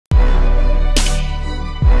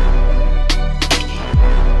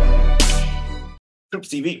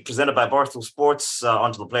TroopzTV, presented by Barstool Sports,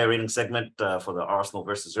 onto the player rating segment for the Arsenal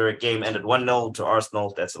versus Zurich game. Ended 1-0 to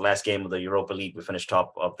Arsenal. That's the last game of the Europa League. We finished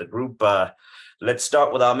top of the group. Let's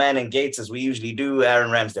start with our man in Gates, as we usually do, Aaron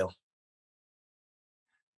Ramsdale.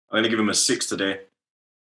 I'm going to give him a 6 today.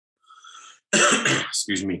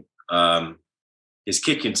 Excuse me. His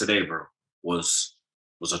kicking today, bro, was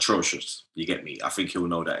atrocious. You get me? I think he'll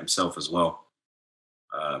know that himself as well.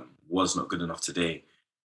 Was not good enough today.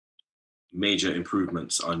 Major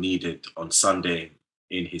improvements are needed on Sunday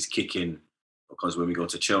in his kicking, because when we go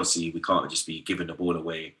to Chelsea, we can't just be giving the ball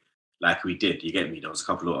away like we did. You get me? There was a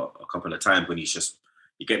couple of times when he's just,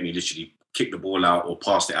 you get me, literally kick the ball out or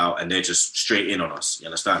passed it out and they're just straight in on us. You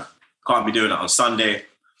understand? Can't be doing that on Sunday.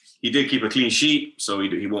 He did keep a clean sheet, so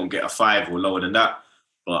he won't get a 5 or lower than that.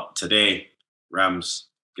 But today, Rams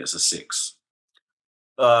gets a 6.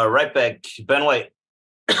 Right back, Ben White.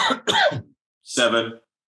 7.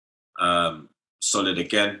 Solid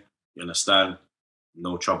again. You understand?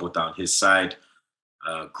 No trouble down his side.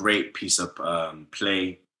 Great piece of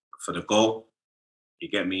play for the goal. You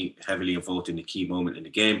get me? Heavily involved in the key moment in the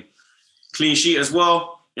game. Clean sheet as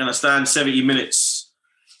well. You understand? 70 minutes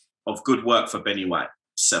of good work for Benny White.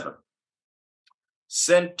 7.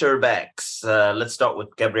 Centre backs. Let's start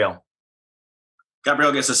with Gabriel.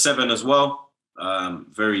 Gabriel gets a 7 as well.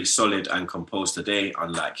 Very solid and composed today,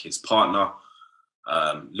 unlike his partner.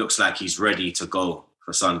 Looks like he's ready to go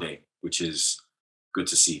for Sunday, which is good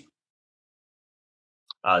to see.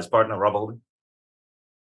 His partner, Rob Holding.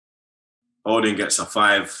 Holding gets a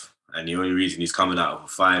 5, and the only reason he's coming out of a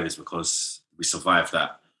 5 is because we survived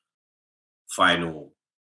that final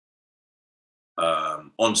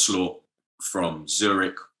onslaught from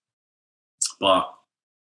Zurich. But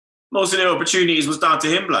most of the opportunities was down to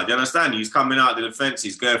him, blood. You understand? He's coming out of the defence.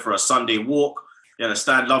 He's going for a Sunday walk. You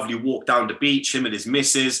understand? Lovely walk down the beach, him and his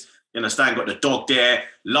missus. You understand? Got the dog there.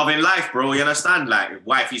 Loving life, bro. You understand? Like,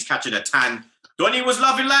 wifey's catching a tan. Donny was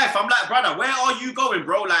loving life. I'm like, brother, where are you going,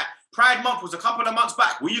 bro? Like, Pride Month was a couple of months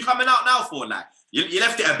back. Were you coming out now for? Like, you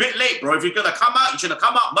left it a bit late, bro. If you're going to come out, you should have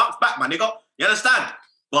come out months back, my nigga. You understand?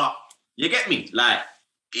 But you get me? Like,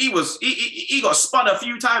 he got spun a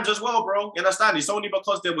few times as well, bro. You understand? It's only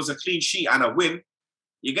because there was a clean sheet and a win.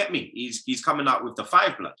 You get me? He's coming out with the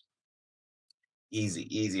 5, blood.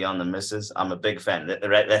 Easy on the missus. I'm a big fan.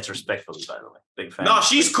 That's respectfully, by the way. Big fan. No,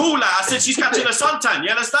 she's cool. Like I said, she's catching a suntan. You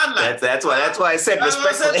understand? Like that's why I said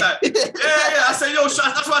respectfully. I said yeah. I said, yo,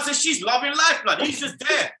 that's why I said she's loving life, blood. He's just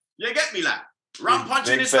there. You get me, like rum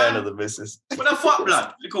punching his fan hand. of the missus. What the fuck,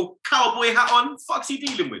 blood? Little cowboy hat on. Fuck's he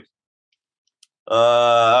dealing with?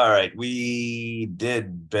 All right. We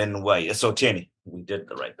did Ben White. So Tierney. We did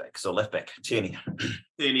the right back. So left back, Tierney.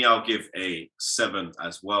 Tierney, I'll give a 7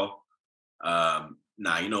 as well.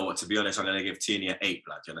 Nah, you know what? To be honest, I'm gonna give Tierney an 8,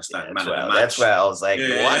 blood. You understand? Yeah, that's why I was like, what?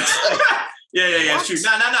 yeah, it's true.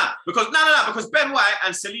 Nah. Because Ben White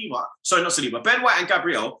and Ben White and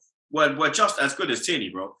Gabriel were just as good as Tierney,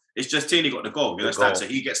 bro. It's just Tierney got the goal. You understand? So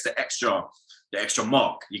he gets the extra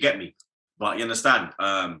mark. You get me? But you understand?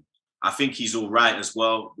 I think he's all right as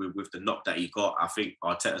well with the knock that he got. I think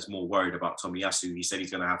Arteta's more worried about Tomiyasu. He said he's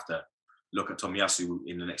going to have to look at Tomiyasu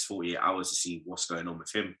in the next 48 hours to see what's going on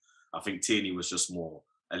with him. I think Tierney was just more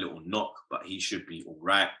a little knock, but he should be all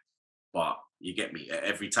right. But you get me?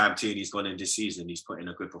 Every time Tierney's gone in this season, he's put in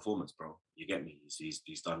a good performance, bro. You get me?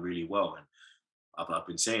 He's done really well. And I've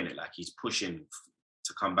been saying it, like he's pushing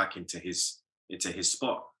to come back into his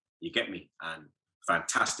spot. You get me? And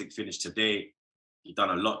fantastic finish today. He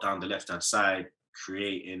done a lot down the left-hand side,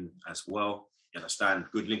 creating as well. You understand?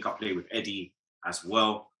 Good link-up play with Eddie as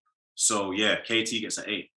well. So, yeah, KT gets an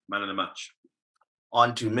 8, man of the match.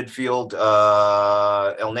 On to midfield,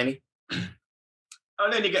 El Neni.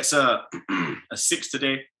 El Neni gets a 6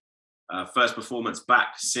 today. First performance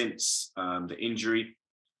back since the injury.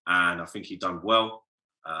 And I think he done well.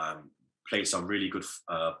 Played some really good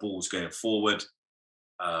balls going forward.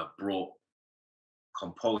 Brought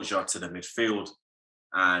composure to the midfield.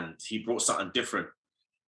 And he brought something different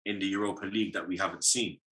in the Europa League that we haven't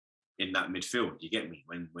seen in that midfield. You get me?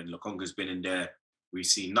 When Lokonga's been in there, we've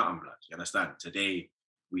seen nothing, blood. You understand? Today,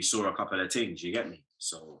 we saw a couple of things. You get me?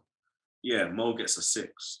 So, yeah, Mo gets a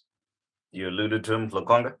 6. You alluded to him,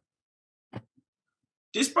 Lokonga?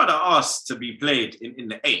 This brother asked to be played in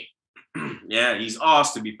the 8. Yeah, he's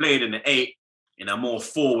asked to be played in the 8 in a more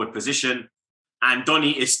forward position. And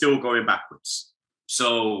Donny is still going backwards.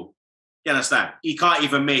 So, you understand? He can't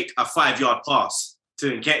even make a 5-yard pass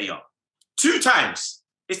to Nketiah. 2 times.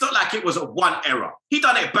 It's not like it was a one error. He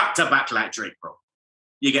done it back-to-back like Drake, bro.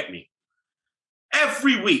 You get me?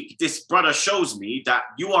 Every week, this brother shows me that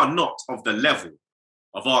you are not of the level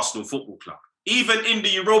of Arsenal Football Club. Even in the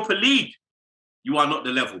Europa League, you are not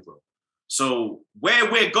the level, bro. So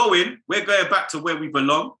where we're going back to where we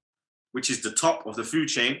belong, which is the top of the food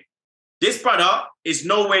chain. This brother is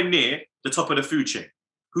nowhere near the top of the food chain.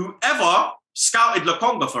 Whoever scouted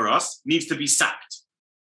Lokonga for us needs to be sacked.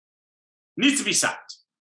 Needs to be sacked.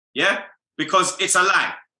 Yeah? Because it's a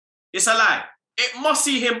lie. It's a lie. It must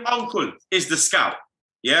see him uncle is the scout.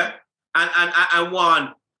 Yeah? And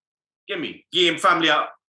one, give him family our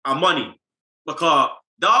money. Because,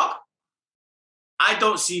 dog, I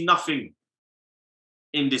don't see nothing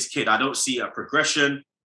in this kid. I don't see a progression.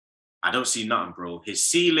 I don't see nothing, bro. His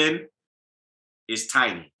ceiling is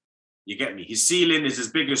tiny. You get me? His ceiling is as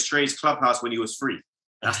big as Trey's clubhouse when he was free.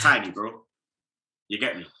 That's tiny, bro. You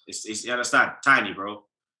get me? It's you understand? Tiny, bro.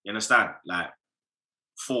 You understand? Like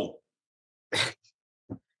 4.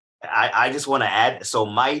 I just want to add. So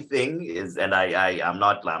my thing is, and I'm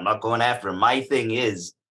not going after him. My thing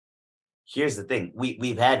is, here's the thing.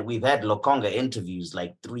 We've had Lokonga interviews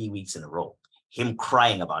like 3 weeks in a row. Him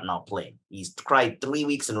crying about not playing. He's cried 3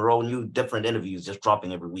 weeks in a row, new different interviews, just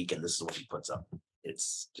dropping every week, and this is what he puts up.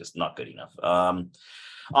 It's just not good enough.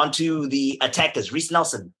 On to the attackers. Reece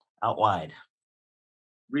Nelson out wide.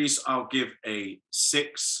 Reece, I'll give a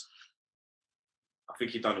 6. I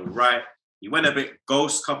think he done all right. He went a bit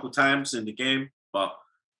ghost a couple times in the game, but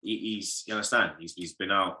he's you understand, he's been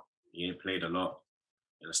out, he ain't played a lot.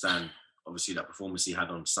 You understand? Obviously, that performance he had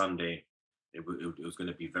on Sunday, it was going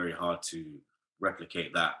to be very hard to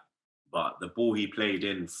replicate that. But the ball he played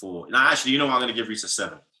in for... Now, actually, you know what? I'm going to give Reece a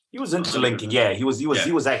 7. He was interlinking. Yeah, he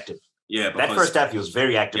was active. Yeah, that first half, he was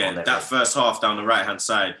very active on that. That first half down the right-hand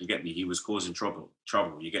side, you get me? He was causing trouble,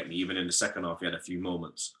 you get me? Even in the second half, he had a few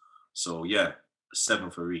moments. So, yeah, a 7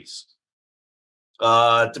 for Reece.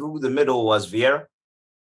 Through the middle was Vieira.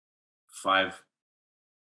 5.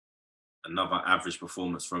 Another average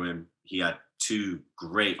performance from him. He had 2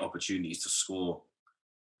 great opportunities to score.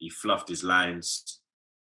 He fluffed his lines.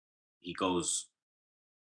 He goes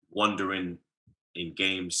wandering in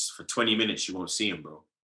games. For 20 minutes, you won't see him, bro.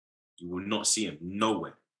 You will not see him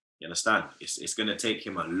nowhere. You understand? It's going to take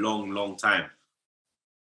him a long, long time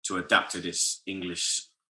to adapt to this English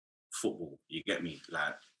football. You get me?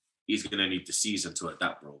 Like, he's going to need the season to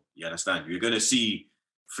adapt, bro. You understand? You're going to see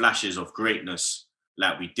flashes of greatness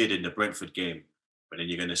like we did in the Brentford game, but then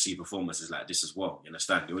you're going to see performances like this as well. You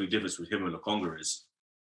understand? The only difference with him and Lokonga is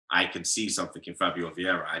I can see something in Fabio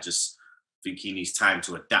Vieira. I just think he needs time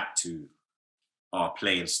to adapt to our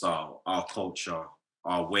playing style, our culture,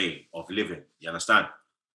 our way of living. You understand?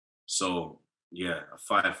 So, yeah, a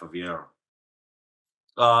 5 for Vieira.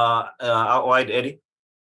 Out wide, Eddie?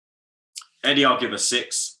 Eddie, I'll give a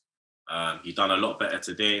 6. He done a lot better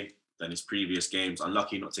today than his previous games.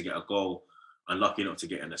 Unlucky not to get a goal. Unlucky not to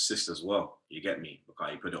get an assist as well. You get me?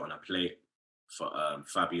 Because he put it on a plate for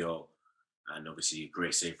Fabio, and obviously a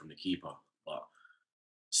great save from the keeper. But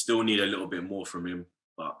still need a little bit more from him,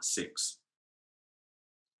 but 6.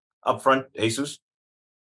 Up front, Jesus?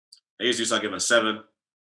 Jesus, I'll give a 7.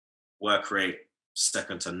 Work rate,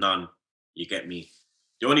 second to none. You get me?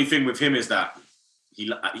 The only thing with him is that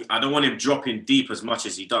I don't want him dropping deep as much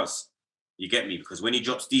as he does. You get me? Because when he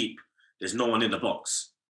drops deep, there's no one in the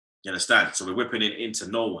box. You understand? So we're whipping it into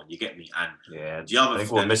no one. You get me? And yeah, the other I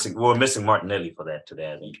think we're missing Martinelli for that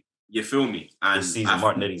today. I think. You feel me? And this season,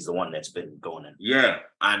 Martinelli's the one that's been going in. Yeah,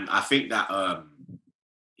 and I think that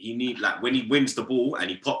he need, like, when he wins the ball and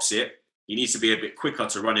he pops it, he needs to be a bit quicker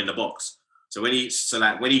to run in the box. So when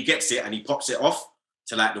he gets it and he pops it off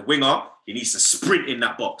to like the winger, he needs to sprint in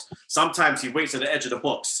that box. Sometimes he waits at the edge of the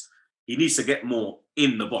box. He needs to get more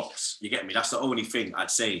in the box. You get me? That's the only thing I'd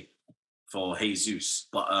say for Jesus.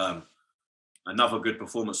 But another good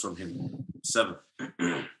performance from him. 7.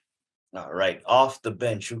 All right. Off the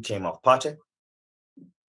bench, who came off? Partey?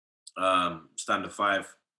 Standard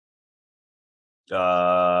 5.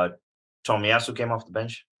 Tomiyasu came off the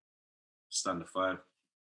bench. Standard 5.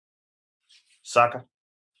 Saka?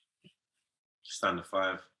 Standard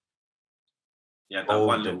 5. Yeah, that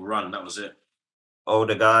one little run, that was it.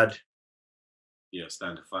 Odegaard? Yeah,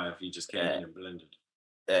 standard 5. He just came in and blended.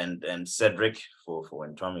 And Cedric for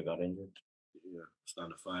when Tommy got injured. Yeah,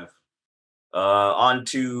 standard 5. On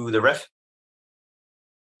to the ref.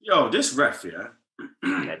 Yo, this ref, yeah.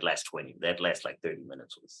 that last like 30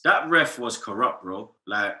 minutes. That ref was corrupt, bro.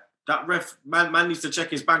 Like, that ref, man needs to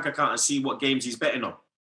check his bank account and see what games he's betting on.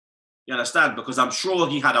 You understand? Because I'm sure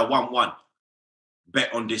he had a 1-1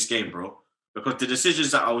 bet on this game, bro. Because the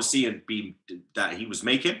decisions that I was seeing that he was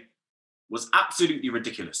making was absolutely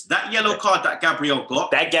ridiculous. That yellow card that Gabriel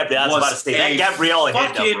got. I was about to say, that Gabriel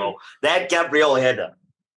header, bro. That Gabriel header.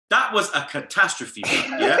 That was a catastrophe,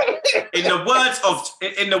 yeah. In the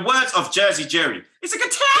words of Jersey Jerry, it's a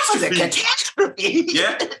catastrophe. It's a catastrophe.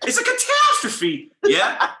 Yeah, it's a catastrophe.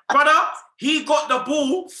 Yeah, brother. He got the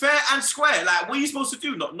ball fair and square. Like, what are you supposed to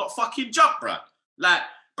do? Not fucking jump, bro. Like,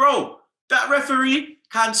 bro, that referee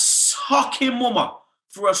can suck him mama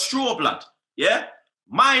for a straw, blood. Yeah,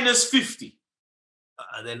 -50.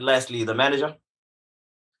 And then lastly, the manager.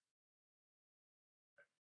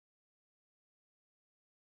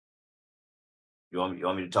 You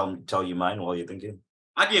want me to tell you mine while you're thinking?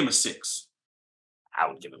 I give him a 6. I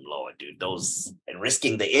would give him lower, dude. Those and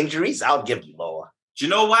risking the injuries, I would give him lower. Do you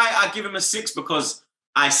know why I give him a 6? Because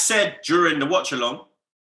I said during the watch along,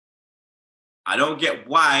 I don't get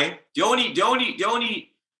why. The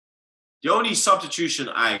only substitution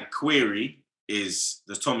I query is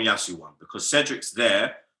the Tomiyasu one, because Cedric's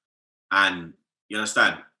there, and you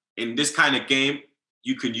understand, in this kind of game,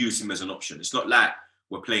 you can use him as an option. It's not like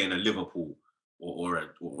we're playing a Liverpool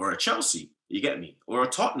or a Chelsea, you get me, or a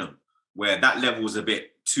Tottenham, where that level was a bit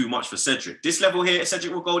too much for Cedric. This level here,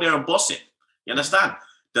 Cedric will go there and boss it. You understand?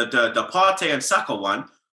 The Partey and Saka one,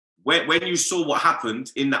 when you saw what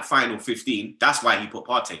happened in that final 15, that's why he put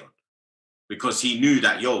Partey on. Because he knew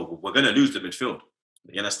that, we're going to lose the midfield.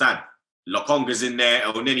 You understand? Lokonga's in there,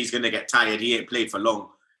 and then he's going to get tired. He ain't played for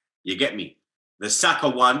long. You get me? The Saka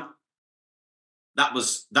one, that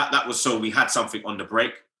was so we had something on the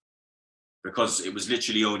break, because it was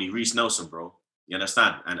literally only Reece Nelson, bro. You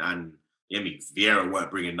understand? And you know me, Vieira weren't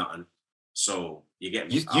bringing nothing. So you get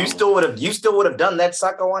me. You still would have done that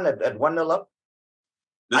Saka one at 1-0 up.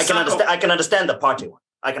 I can understand the Partey one.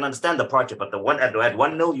 I can understand the Partey, but the one at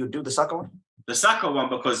 1-0, you do the Saka one. The Saka one,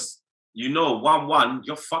 because 1-1,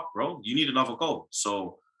 you're fucked, bro. You need another goal.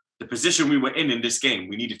 So the position we were in this game,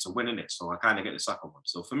 we needed to win in it. So I kind of get the Saka one.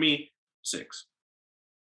 So for me, 6.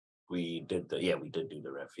 We did do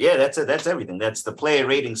the ref. Yeah, that's it. That's everything. That's the player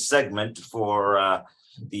rating segment for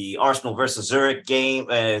the Arsenal versus Zurich game.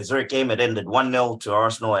 Zurich game, it ended 1-0 to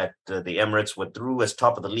Arsenal at the Emirates. We're through as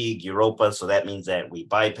top of the league, Europa. So that means that we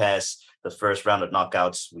bypass the first round of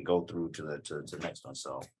knockouts. We go through to the next one.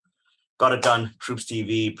 So got it done.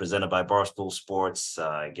 TroopzTV presented by Barstool Sports.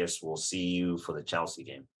 I guess we'll see you for the Chelsea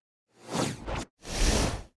game.